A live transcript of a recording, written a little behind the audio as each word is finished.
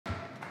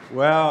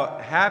Well,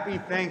 happy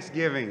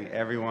Thanksgiving,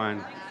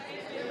 everyone.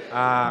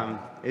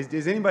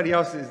 Is anybody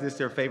else, is this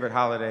their favorite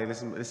holiday?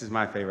 This is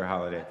my favorite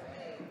holiday.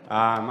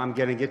 I'm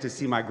going to get to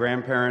see my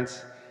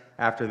grandparents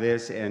after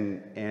this,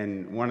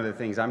 and one of the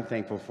things I'm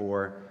thankful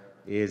for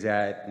is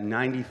at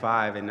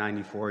 95 and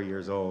 94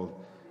 years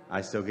old, I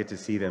still get to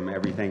see them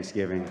every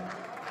Thanksgiving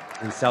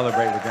and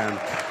celebrate with them.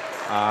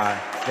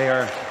 They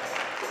are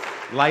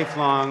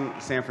lifelong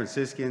San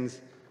Franciscans.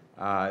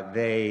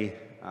 They,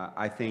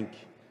 I think,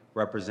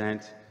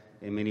 represent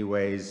in many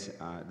ways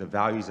the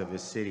values of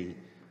this city.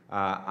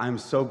 I'm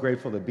so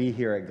grateful to be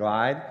here at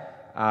Glide.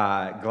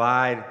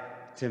 Glide,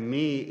 to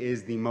me,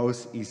 is the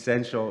most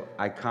essential,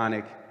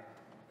 iconic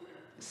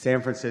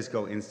San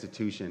Francisco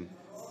institution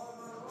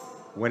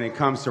when it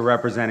comes to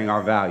representing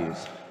our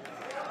values.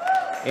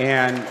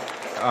 And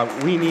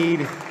we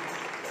need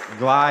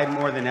Glide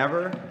more than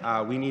ever.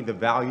 We need the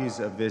values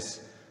of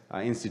this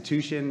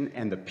institution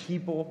and the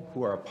people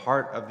who are a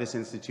part of this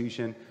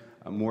institution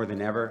more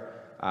than ever.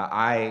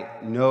 I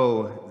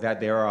know that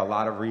there are a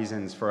lot of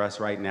reasons for us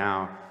right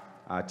now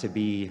to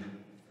be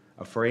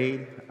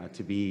afraid,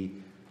 to be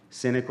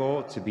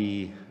cynical, to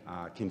be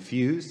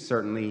confused.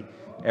 Certainly,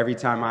 every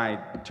time I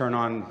turn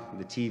on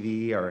the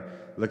TV or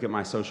look at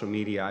my social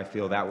media, I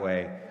feel that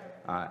way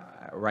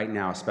right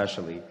now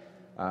especially.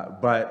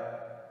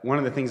 But one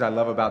of the things I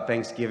love about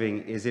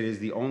Thanksgiving is it is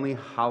the only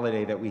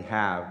holiday that we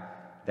have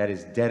that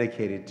is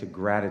dedicated to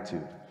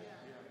gratitude.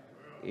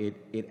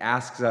 It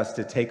asks us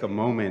to take a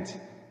moment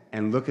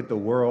and look at the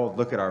world,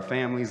 look at our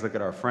families, look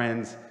at our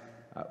friends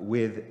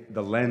with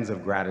the lens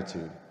of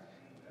gratitude.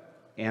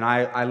 And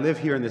I live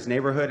here in this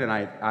neighborhood, and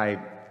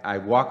I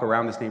walk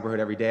around this neighborhood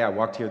every day. I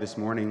walked here this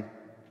morning,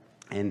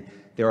 and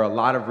there are a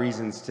lot of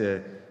reasons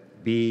to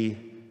be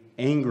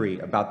angry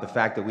about the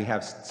fact that we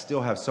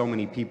still have so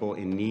many people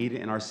in need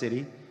in our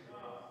city,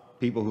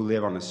 people who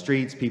live on the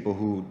streets, people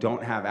who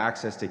don't have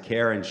access to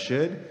care and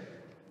should.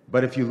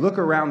 But if you look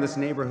around this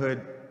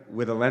neighborhood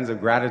with a lens of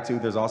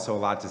gratitude, there's also a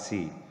lot to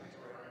see.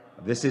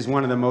 This is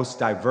one of the most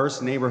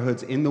diverse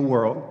neighborhoods in the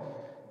world.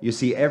 You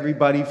see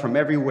everybody from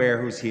everywhere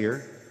who's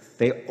here.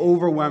 They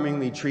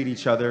overwhelmingly treat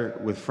each other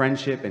with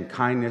friendship and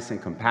kindness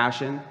and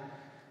compassion.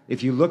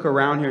 If you look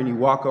around here and you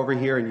walk over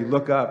here and you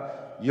look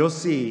up, you'll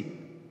see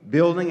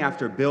building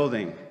after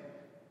building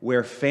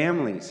where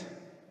families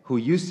who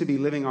used to be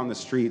living on the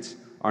streets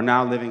are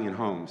now living in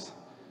homes.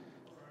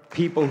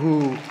 People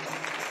who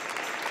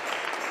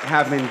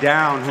have been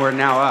down who are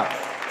now up.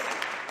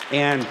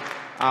 And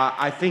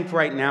I think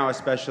right now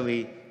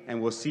especially,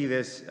 and we'll see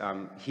this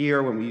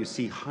here when you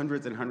see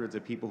hundreds and hundreds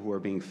of people who are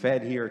being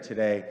fed here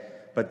today,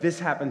 but this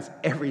happens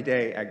every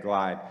day at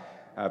Glide,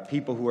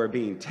 people who are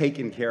being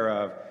taken care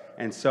of.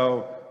 And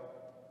so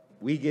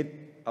we get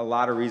a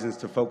lot of reasons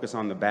to focus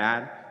on the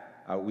bad.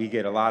 We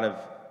get a lot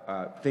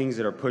of things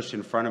that are pushed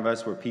in front of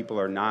us where people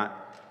are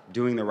not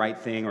doing the right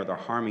thing or they're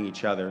harming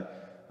each other.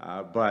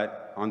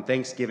 But on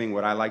Thanksgiving,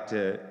 what I like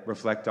to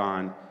reflect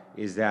on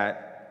is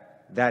that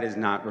is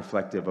not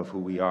reflective of who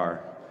we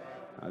are.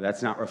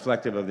 That's not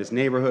reflective of this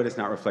neighborhood. It's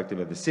not reflective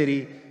of the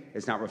city.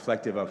 It's not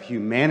reflective of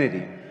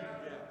humanity.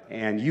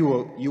 And you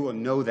will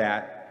know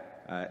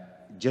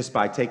that just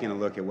by taking a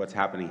look at what's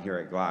happening here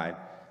at Glide.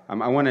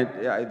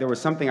 There was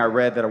something I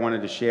read that I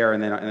wanted to share,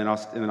 and then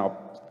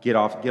I'll get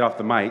off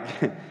the mic.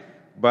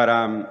 But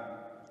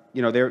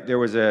you know, there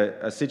was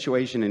a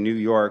situation in New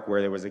York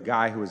where there was a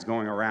guy who was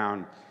going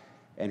around,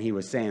 and he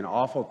was saying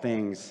awful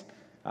things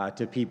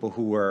to people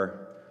who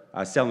were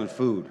selling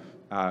food,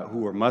 who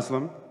were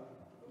Muslim,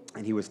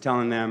 and he was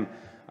telling them,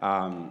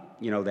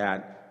 you know,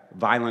 that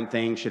violent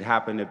things should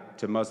happen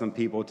to Muslim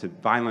people,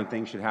 violent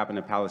things should happen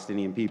to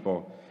Palestinian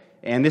people.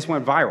 And this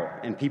went viral,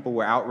 and people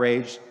were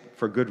outraged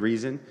for good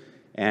reason,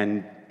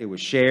 and it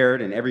was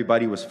shared, and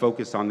everybody was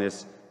focused on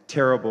this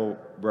terrible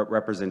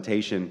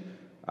representation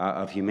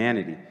of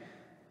humanity.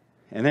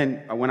 And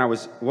then when I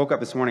woke up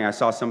this morning, I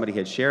saw somebody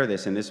had shared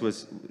this, and this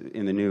was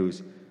in the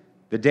news.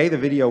 The day the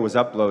video was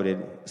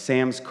uploaded,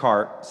 Sam's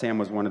cart, Sam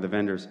was one of the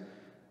vendors,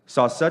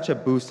 saw such a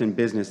boost in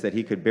business that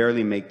he could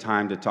barely make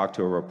time to talk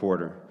to a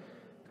reporter.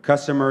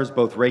 Customers,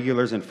 both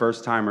regulars and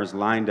first-timers,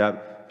 lined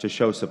up to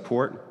show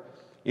support.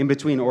 In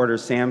between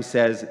orders, Sam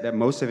says that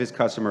most of his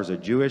customers are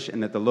Jewish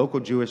and that the local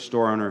Jewish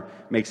store owner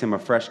makes him a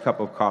fresh cup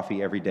of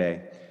coffee every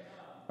day.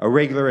 A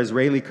regular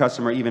Israeli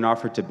customer even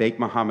offered to bake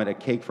Muhammad a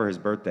cake for his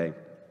birthday.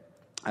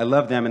 I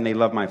love them and they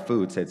love my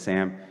food, said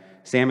Sam.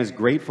 Sam is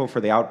grateful for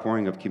the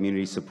outpouring of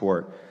community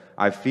support.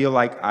 I feel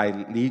like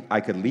I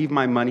could leave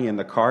my money in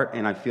the cart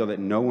and I feel that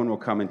no one will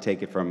come and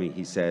take it from me,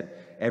 he said.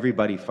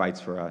 Everybody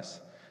fights for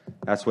us.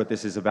 That's what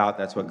this is about.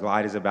 That's what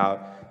Glide is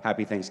about.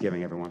 Happy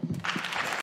Thanksgiving, everyone.